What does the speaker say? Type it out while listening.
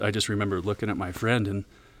I just remember looking at my friend and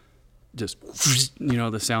just,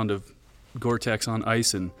 the sound of Gore-Tex on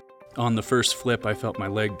ice. And on the first flip, I felt my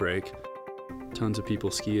leg break. Tons of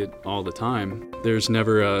people ski it all the time. There's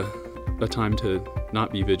never a time to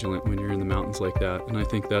not be vigilant when you're in the mountains like that. And I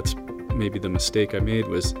think that's maybe the mistake I made,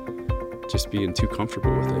 was just being too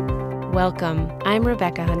comfortable with it. Welcome. I'm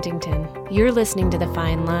Rebecca Huntington. You're listening to The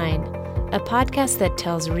Fine Line, a podcast that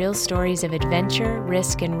tells real stories of adventure,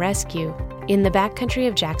 risk, and rescue in the backcountry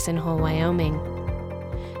of Jackson Hole, Wyoming.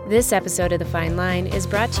 This episode of The Fine Line is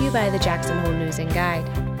brought to you by the Jackson Hole News and Guide,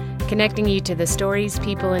 connecting you to the stories,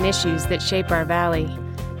 people, and issues that shape our valley.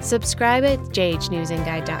 Subscribe at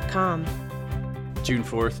jhnewsandguide.com. June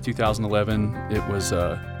 4th, 2011, it was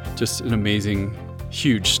just an amazing,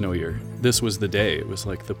 huge snow year. This was the day. It was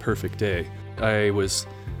like the perfect day. I was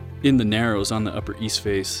in the Narrows on the upper east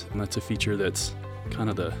face, and that's a feature that's kind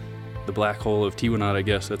of the black hole of Teewinot, I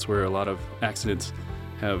guess. That's where a lot of accidents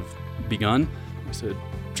have begun. I said,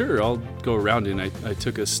 sure, I'll go around it. And I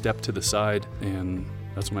took a step to the side, and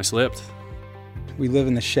that's when I slipped. We live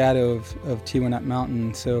in the shadow of Teewinot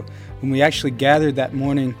Mountain, so when we actually gathered that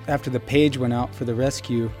morning after the page went out for the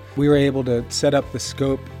rescue, we were able to set up the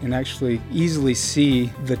scope and actually easily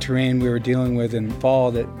see the terrain we were dealing with and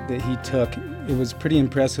fall that he took. It was pretty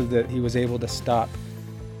impressive that he was able to stop.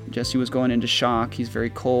 Jesse was going into shock. He's very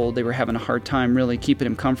cold. They were having a hard time really keeping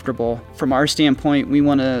him comfortable. From our standpoint, we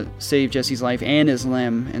want to save Jesse's life and his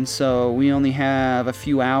limb, and so we only have a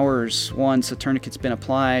few hours once a tourniquet's been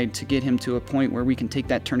applied to get him to a point where we can take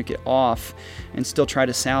that tourniquet off and still try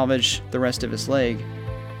to salvage the rest of his leg.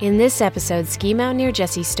 In this episode, ski mountaineer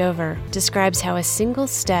Jesse Stover describes how a single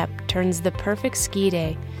step turns the perfect ski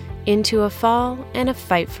day into a fall and a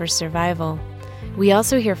fight for survival. We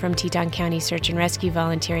also hear from Teton County Search and Rescue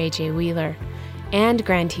volunteer A.J. Wheeler and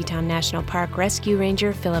Grand Teton National Park Rescue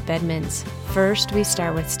Ranger Philip Edmunds. First, we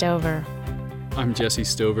start with Stover. I'm Jesse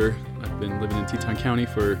Stover. I've been living in Teton County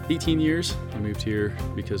for 18 years. I moved here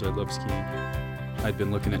because I love skiing. I'd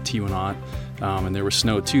been looking at Teewinot, and there was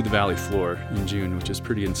snow to the valley floor in June, which is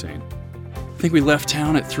pretty insane. I think we left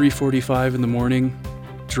town at 3:45 in the morning,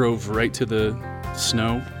 drove right to the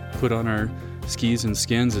snow, put on our skis and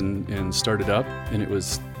skins and started up, and it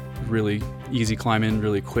was really easy climbing,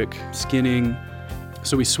 really quick skinning.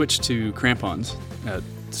 So we switched to crampons at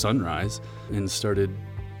sunrise and started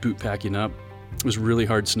boot packing up. It was really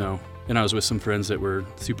hard snow, and I was with some friends that were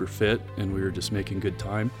super fit, and we were just making good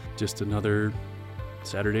time. Just another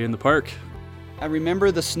Saturday in the park. I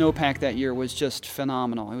remember the snowpack that year was just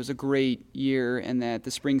phenomenal. It was a great year, and that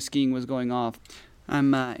the spring skiing was going off.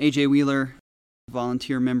 I'm A.J. Wheeler,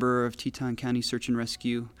 volunteer member of Teton County Search and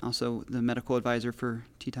Rescue, also the medical advisor for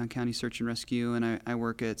Teton County Search and Rescue, and I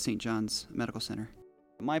work at St. John's Medical Center.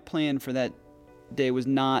 My plan for that day was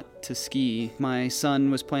not to ski. My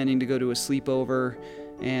son was planning to go to a sleepover,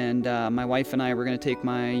 and my wife and I were going to take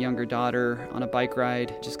my younger daughter on a bike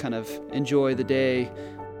ride, just kind of enjoy the day.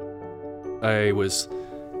 I was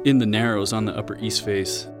in the Narrows on the upper east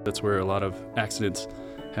face. That's where a lot of accidents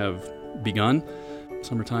have begun.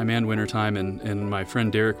 Summertime and wintertime, and my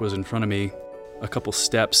friend Derek was in front of me a couple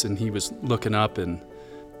steps, and he was looking up, and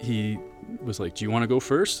he was like, do you want to go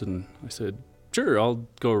first? And I said, sure, I'll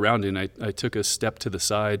go around it. And I took a step to the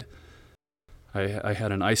side. I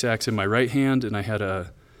had an ice axe in my right hand, and I had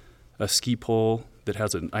a ski pole that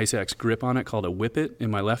has an ice axe grip on it called a whippet in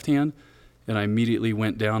my left hand, and I immediately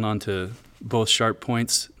went down onto both sharp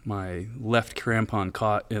points. My left crampon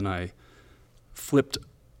caught, and I flipped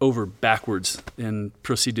over backwards and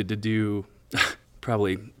proceeded to do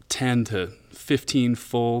probably 10 to 15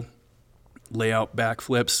 full layout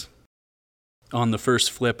backflips. On the first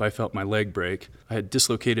flip, I felt my leg break. I had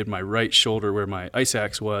dislocated my right shoulder where my ice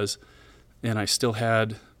axe was, and I still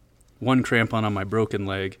had one crampon on my broken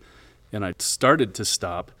leg, and I started to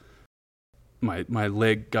stop. My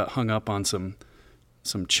leg got hung up on some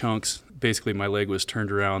chunks. Basically, my leg was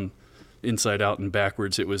turned around inside out and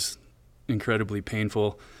backwards. It was incredibly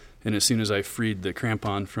painful, and as soon as I freed the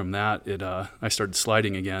crampon from that, I started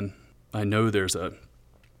sliding again. I know there's a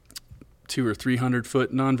 200 or 300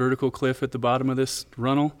 foot non-vertical cliff at the bottom of this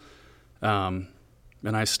runnel, and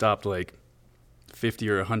I stopped like 50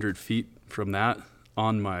 or 100 feet from that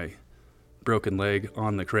on my broken leg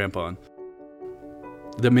on the crampon.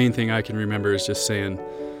 The main thing I can remember is just saying,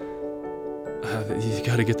 you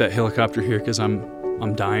got to get that helicopter here because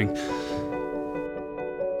I'm dying.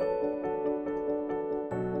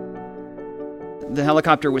 The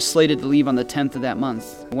helicopter was slated to leave on the 10th of that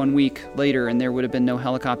month, 1 week later, and there would have been no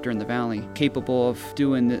helicopter in the valley capable of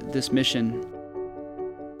doing this mission.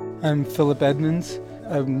 I'm Philip Edmunds.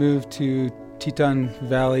 I moved to Teton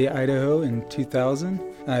Valley, Idaho in 2000.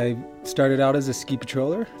 I started out as a ski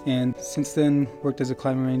patroller and since then worked as a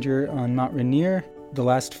climber ranger on Mount Rainier the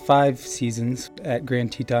last 5 seasons at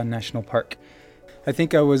Grand Teton National Park. I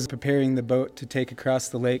think I was preparing the boat to take across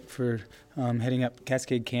the lake for heading up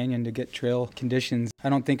Cascade Canyon to get trail conditions. I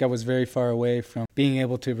don't think I was very far away from being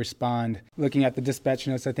able to respond. Looking at the dispatch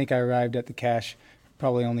notes, I think I arrived at the cache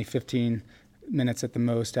probably only 15 minutes at the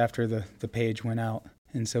most after the page went out.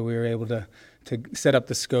 And so we were able to set up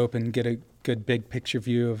the scope and get a good big picture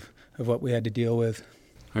view of what we had to deal with.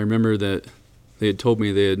 I remember that they had told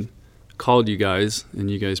me they had called you guys,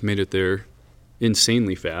 and you guys made it there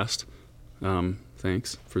insanely fast.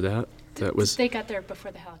 Thanks for that. They got there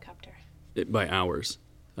before the helicopter. By hours.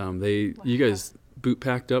 You guys boot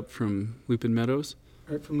packed up from Lupin Meadows?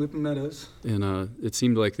 Right from Lupin Meadows. And it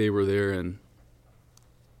seemed like they were there in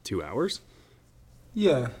 2 hours?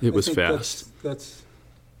 Yeah. It was fast. That's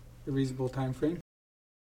a reasonable time frame.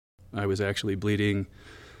 I was actually bleeding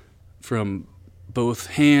from both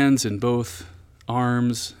hands and both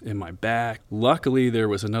arms and my back. Luckily, there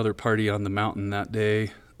was another party on the mountain that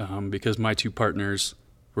day because my 2 partners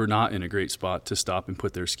were not in a great spot to stop and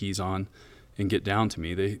put their skis on and get down to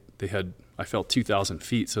me. I felt 2,000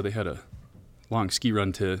 feet, so they had a long ski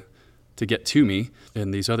run to get to me.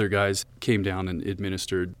 And these other guys came down and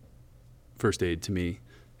administered first aid to me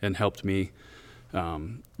and helped me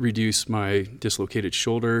reduce my dislocated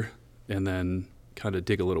shoulder and then kind of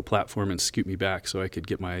dig a little platform and scoot me back so I could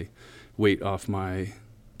get my weight off my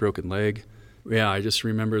broken leg. Yeah, I just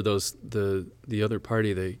remember the other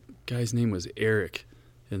party, the guy's name was Eric,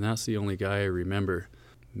 and that's the only guy I remember.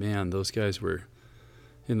 Man, those guys were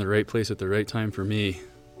in the right place at the right time for me,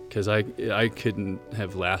 because I couldn't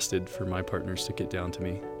have lasted for my partners to get down to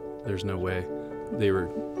me. There's no way. They were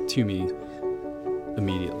to me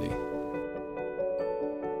immediately.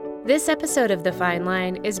 This episode of The Fine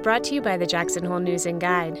Line is brought to you by the Jackson Hole News and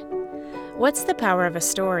Guide. What's the power of a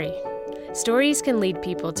story? Stories can lead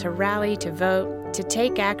people to rally, to vote, to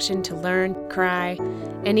take action, to learn, cry,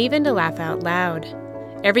 and even to laugh out loud.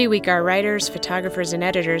 Every week, our writers, photographers, and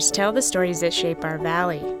editors tell the stories that shape our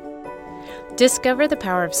valley. Discover the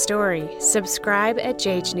power of story. Subscribe at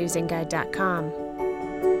jhnewsandguide.com.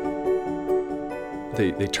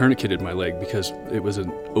 They tourniqueted my leg because it was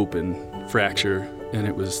an open fracture and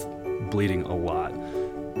it was bleeding a lot.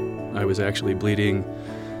 I was actually bleeding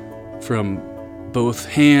from both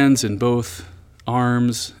hands and both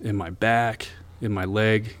arms and my back and my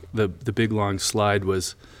leg. The big long slide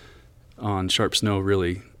was on sharp snow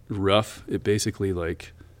really rough. It basically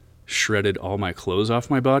like shredded all my clothes off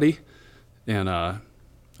my body. And I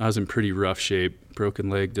was in pretty rough shape, broken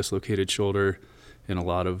leg, dislocated shoulder, and a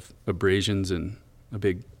lot of abrasions and a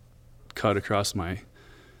big cut across my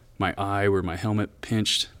eye where my helmet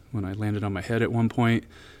pinched when I landed on my head at one point.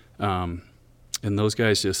 And those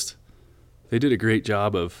guys they did a great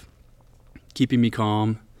job of keeping me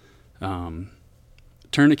calm.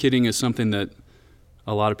 Tourniqueting is something that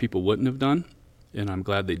a lot of people wouldn't have done, and I'm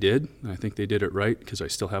glad they did. I think they did it right because I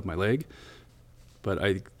still have my leg. But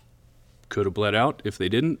I could have bled out if they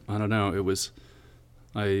didn't. I don't know. I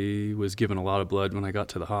was given a lot of blood when I got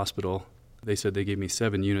to the hospital. They said they gave me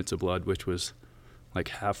 7 units of blood, which was like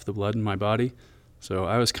half the blood in my body. So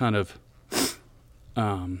I was kind of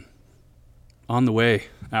on the way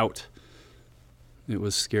out. It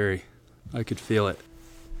was scary. I could feel it.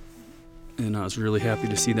 And I was really happy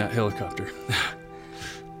to see that helicopter.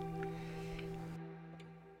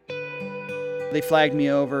 They flagged me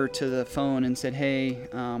over to the phone and said, hey,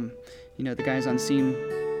 the guys on scene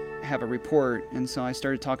have a report. And so I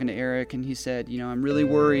started talking to Eric, and he said, I'm really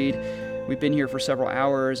worried. We've been here for several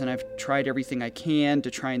hours, and I've tried everything I can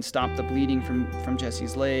to try and stop the bleeding from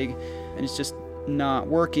Jesse's leg, and it's just not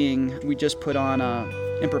working. We just put on a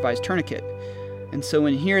improvised tourniquet. And so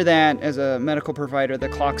when you hear that, as a medical provider, the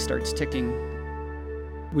clock starts ticking.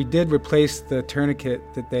 We did replace the tourniquet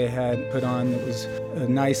that they had put on. It was a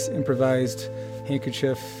nice improvised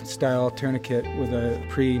handkerchief-style tourniquet with a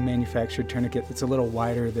pre-manufactured tourniquet that's a little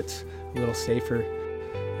wider, that's a little safer.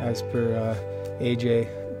 As per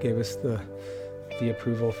AJ gave us the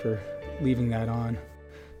approval for leaving that on.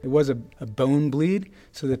 It was a bone bleed,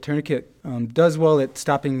 so the tourniquet does well at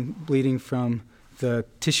stopping bleeding from the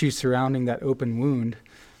tissue surrounding that open wound,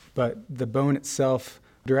 but the bone itself,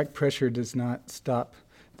 direct pressure does not stop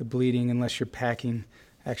the bleeding unless you're packing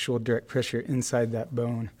actual direct pressure inside that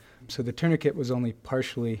bone. So the tourniquet was only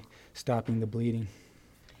partially stopping the bleeding.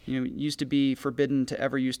 It used to be forbidden to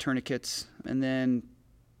ever use tourniquets, and then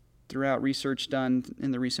throughout research done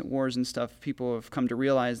in the recent wars and stuff, people have come to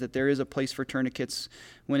realize that there is a place for tourniquets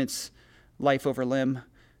when it's life over limb.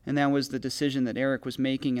 And that was the decision that Eric was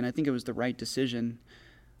making, and I think it was the right decision.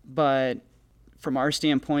 but from our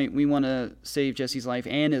standpoint, we want to save Jesse's life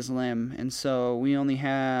and his limb, and so we only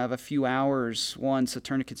have a few hours once a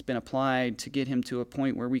tourniquet's been applied to get him to a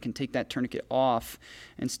point where we can take that tourniquet off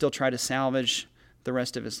and still try to salvage the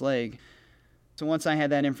rest of his leg. So once I had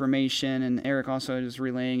that information, and Eric also was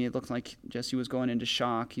relaying, it looked like Jesse was going into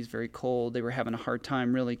shock. He's very cold. They were having a hard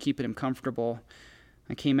time really keeping him comfortable.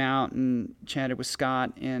 I came out and chatted with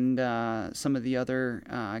Scott and some of the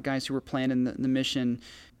other guys who were planning the mission.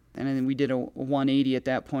 And then we did a 180 at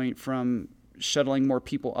that point from shuttling more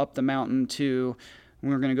people up the mountain to we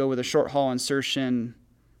were going to go with a short haul insertion,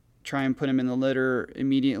 try and put him in the litter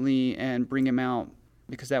immediately and bring him out,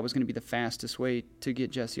 because that was going to be the fastest way to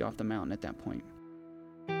get Jesse off the mountain at that point.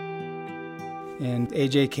 And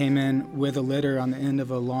AJ came in with a litter on the end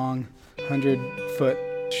of a long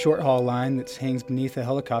 100-foot short haul line that hangs beneath a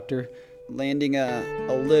helicopter. Landing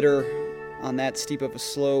a litter on that steep of a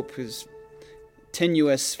slope is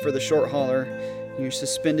tenuous for the short hauler. You're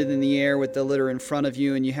suspended in the air with the litter in front of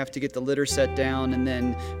you, and you have to get the litter set down and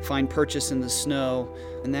then find purchase in the snow.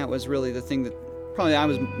 And that was really the thing that probably I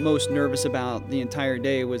was most nervous about the entire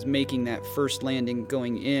day, was making that first landing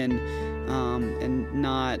going in and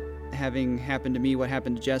not having happen to me what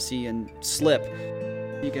happened to Jesse and slip.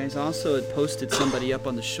 You guys also had posted somebody up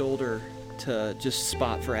on the shoulder to just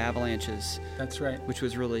spot for avalanches. That's right. Which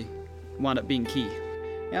was really wound up being key.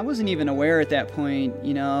 I wasn't even aware at that point,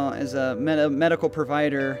 as a medical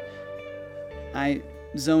provider, I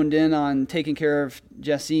zoned in on taking care of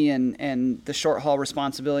Jesse and the short haul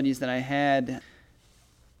responsibilities that I had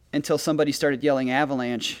until somebody started yelling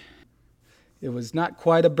avalanche. It was not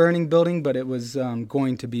quite a burning building, but it was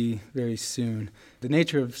going to be very soon. The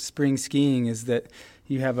nature of spring skiing is that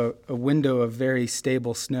you have a window of very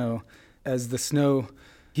stable snow. As the snow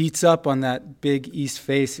heats up on that big east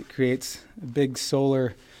face, it creates a big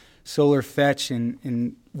solar fetch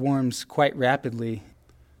and warms quite rapidly.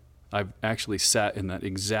 I've actually sat in that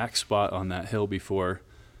exact spot on that hill before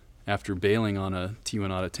after bailing on a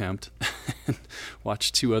Teewinot attempt and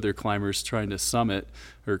watched two other climbers trying to summit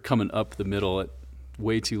or coming up the middle at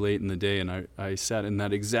way too late in the day, and I sat in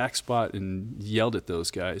that exact spot and yelled at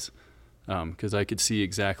those guys because I could see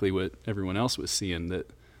exactly what everyone else was seeing, that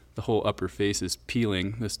the whole upper face is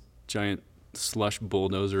peeling, this giant slush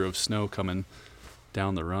bulldozer of snow coming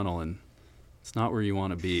down the runnel, and it's not where you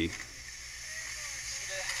want to be.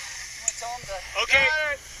 Okay.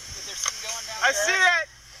 I see it.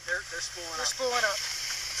 They're spooling up. They're spooling up.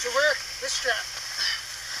 So we're this strap.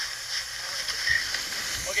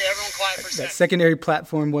 Okay, everyone quiet for a second. That secondary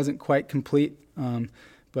platform wasn't quite complete,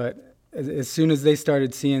 but as soon as they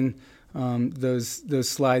started seeing those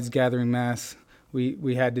slides gathering mass,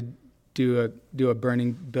 we had to do a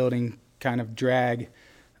burning building kind of drag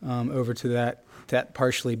over to that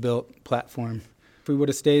partially built platform. If we would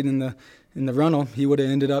have stayed in the runnel, he would have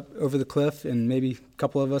ended up over the cliff, and maybe a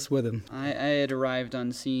couple of us with him. I had arrived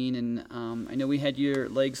on scene, and I know we had your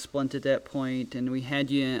legs splint at that point, and we had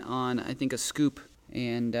you on, I think, a scoop,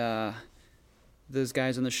 and those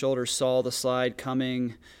guys on the shoulder saw the slide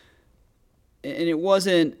coming, and it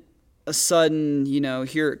wasn't a sudden,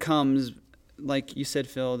 here it comes. Like you said,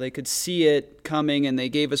 Phil, they could see it coming, and they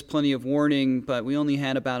gave us plenty of warning, but we only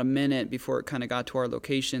had about a minute before it kind of got to our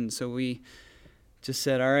location, so we just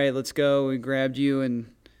said, all right, let's go. We grabbed you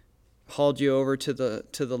and hauled you over to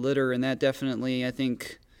the litter, and that definitely, I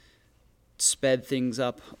think, sped things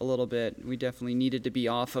up a little bit. We definitely needed to be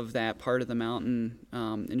off of that part of the mountain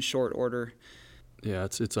in short order. Yeah,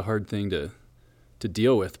 it's a hard thing to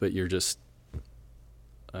deal with, but you're just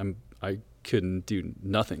I couldn't do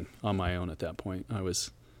nothing on my own at that point. I was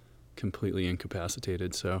completely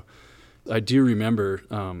incapacitated. So I do remember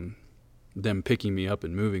them picking me up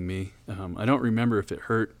and moving me. I don't remember if it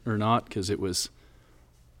hurt or not, because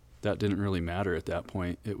that didn't really matter at that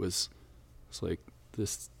point. It's like,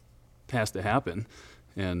 this has to happen.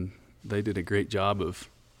 And they did a great job of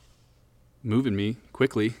moving me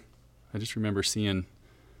quickly. I just remember seeing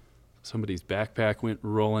somebody's backpack went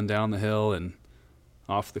rolling down the hill, and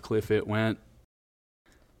off the cliff it went.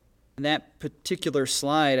 And that particular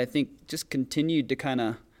slide, I think, just continued to kind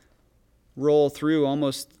of roll through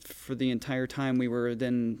almost for the entire time we were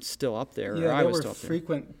then still up there. Yeah, or I was still up there there. were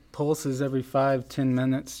frequent pulses every 5-10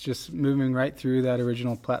 minutes, just moving right through that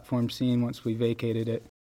original platform scene once we vacated it.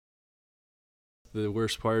 The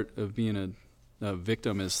worst part of being a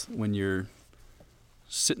victim is when you're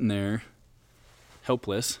sitting there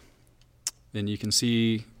helpless and you can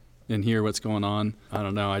see and hear what's going on. I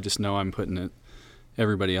don't know, I just know I'm putting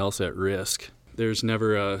everybody else at risk. There's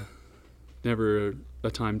never a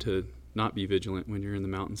time to not be vigilant when you're in the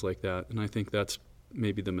mountains like that, and I think that's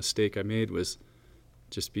maybe the mistake I made, was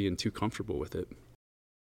just being too comfortable with it.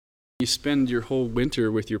 You spend your whole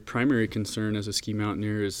winter with your primary concern as a ski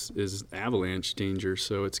mountaineer is avalanche danger.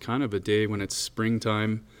 So it's kind of a day when it's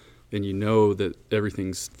springtime and you know that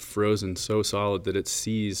everything's frozen so solid that it's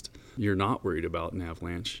seized. You're not worried about an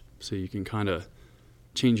avalanche. So you can kind of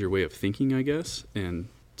change your way of thinking, I guess, and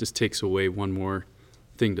just takes away one more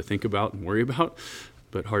thing to think about and worry about.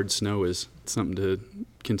 But hard snow is something to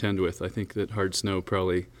contend with. I think that hard snow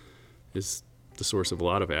probably is the source of a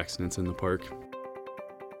lot of accidents in the park.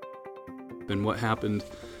 And what happened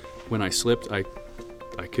when I slipped, I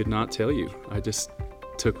could not tell you. I just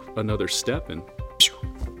took another step and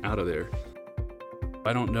out of there.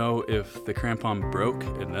 I don't know if the crampon broke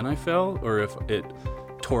and then I fell, or if it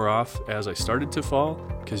tore off as I started to fall,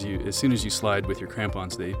 because as soon as you slide with your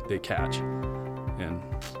crampons, they catch. And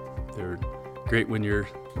they're great when you're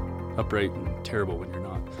upright and terrible when you're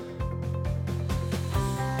not.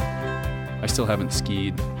 I still haven't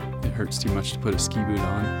skied. It hurts too much to put a ski boot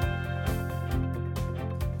on.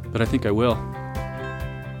 But I think I will.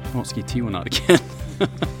 I won't ski Teewinot again.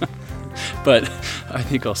 But I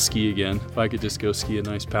think I'll ski again. If I could just go ski a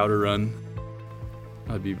nice powder run,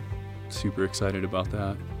 I'd be super excited about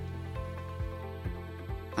that.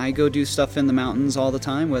 I go do stuff in the mountains all the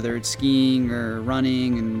time, whether it's skiing or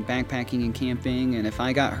running and backpacking and camping. And if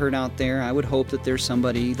I got hurt out there, I would hope that there's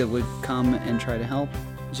somebody that would come and try to help.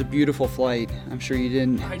 It was a beautiful flight. I'm sure you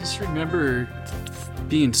didn't. I just remember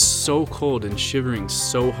being so cold and shivering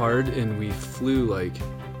so hard, and we flew like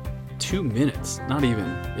 2 minutes, not even,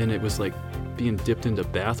 and it was like being dipped into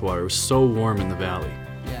bath water. It was so warm in the valley.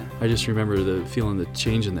 Yeah. I just remember feeling the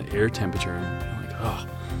change in the air temperature, and I'm like, oh,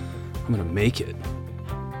 I'm gonna make it.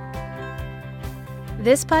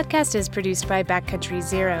 This podcast is produced by Backcountry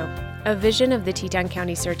Zero, a vision of the Teton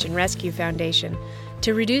County Search and Rescue Foundation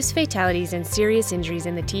to reduce fatalities and serious injuries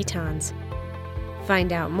in the Tetons.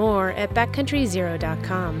 Find out more at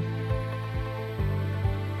backcountryzero.com.